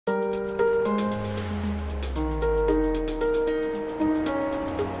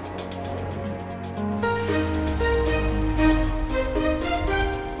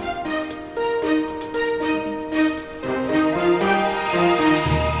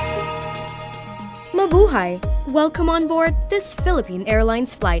Mabuhay! Welcome on board this Philippine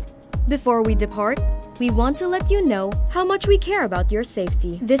Airlines flight. Before we depart, we want to let you know how much we care about your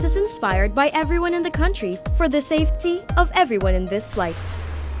safety. This is inspired by everyone in the country for the safety of everyone in this flight.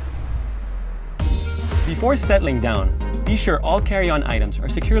 Before settling down, be sure all carry-on items are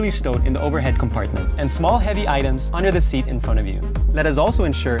securely stowed in the overhead compartment and small heavy items under the seat in front of you. Let us also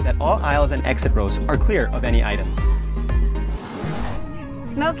ensure that all aisles and exit rows are clear of any items.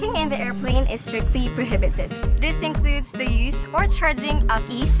 Smoking in the airplane is strictly prohibited. This includes the use or charging of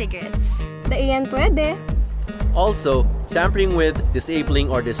e-cigarettes. Daiyan pwede. Also, tampering with, disabling,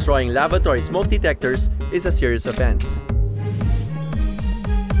 or destroying lavatory smoke detectors is a serious offense.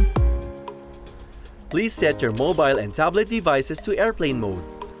 Please set your mobile and tablet devices to airplane mode.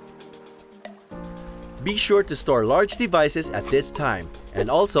 Be sure to store large devices at this time. And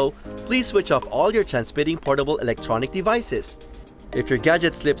also, please switch off all your transmitting portable electronic devices. If your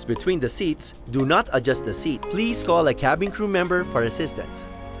gadget slips between the seats, do not adjust the seat. Please call a cabin crew member for assistance.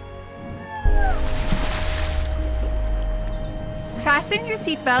 Fasten your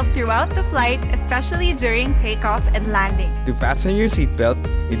seatbelt throughout the flight, especially during takeoff and landing. To fasten your seatbelt,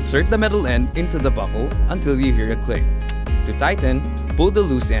 insert the metal end into the buckle until you hear a click. To tighten, pull the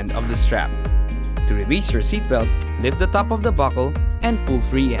loose end of the strap. To release your seatbelt, lift the top of the buckle and pull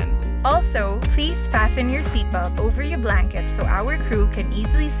free end. Also, please fasten your seatbelt over your blanket so our crew can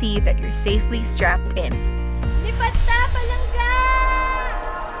easily see that you're safely strapped in. Lipat sa palangga!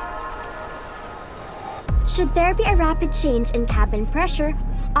 Should there be a rapid change in cabin pressure,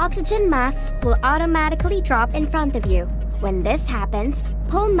 oxygen masks will automatically drop in front of you. When this happens,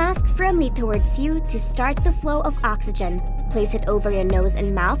 pull mask firmly towards you to start the flow of oxygen. Place it over your nose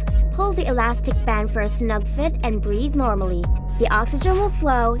and mouth, pull the elastic band for a snug fit, and breathe normally. The oxygen will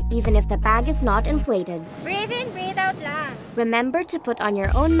flow even if the bag is not inflated. Breathe in, breathe out lang. Remember to put on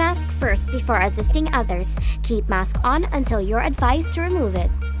your own mask first before assisting others. Keep mask on until you're advised to remove it.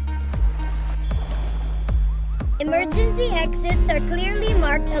 Emergency exits are clearly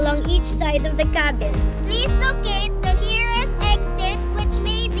marked along each side of the cabin. Please locate the nearest exit, which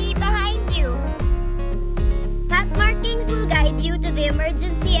may be behind you. Path markings will guide you to the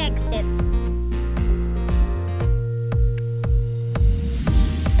emergency exits.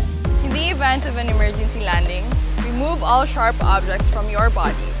 In the event of an emergency landing, remove all sharp objects from your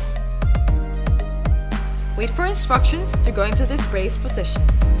body. Wait for instructions to go into this brace position.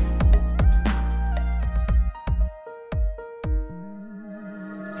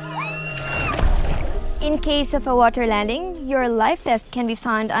 In case of a water landing, your life vest can be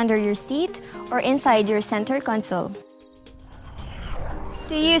found under your seat or inside your center console.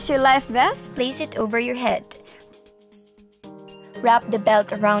 To use your life vest, place it over your head. Wrap the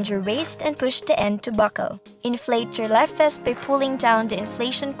belt around your waist and push the end to buckle. Inflate your life vest by pulling down the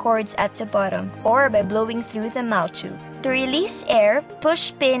inflation cords at the bottom or by blowing through the mouth tube. To release air,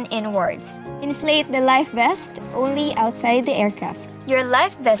 push pin inwards. Inflate the life vest only outside the aircraft. Your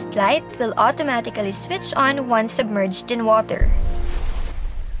life vest light will automatically switch on once submerged in water.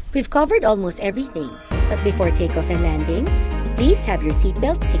 We've covered almost everything, but before takeoff and landing, please have your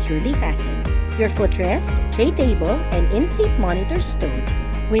seatbelt securely fastened. Your footrest, tray table, and in-seat monitor stowed.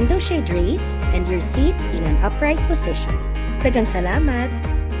 Window shade raised, and your seat in an upright position. Daghang salamat!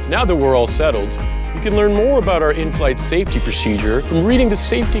 Now that we're all settled, you can learn more about our in-flight safety procedure from reading the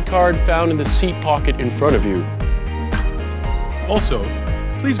safety card found in the seat pocket in front of you. Also,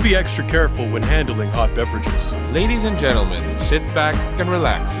 please be extra careful when handling hot beverages. Ladies and gentlemen, sit back and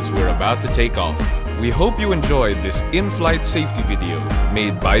relax as we're about to take off. We hope you enjoyed this in-flight safety video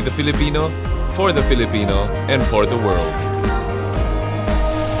made by the Filipino, for the Filipino, and for the world.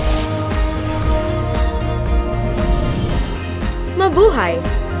 Mabuhay!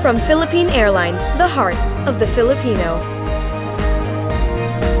 From Philippine Airlines, the heart of the Filipino.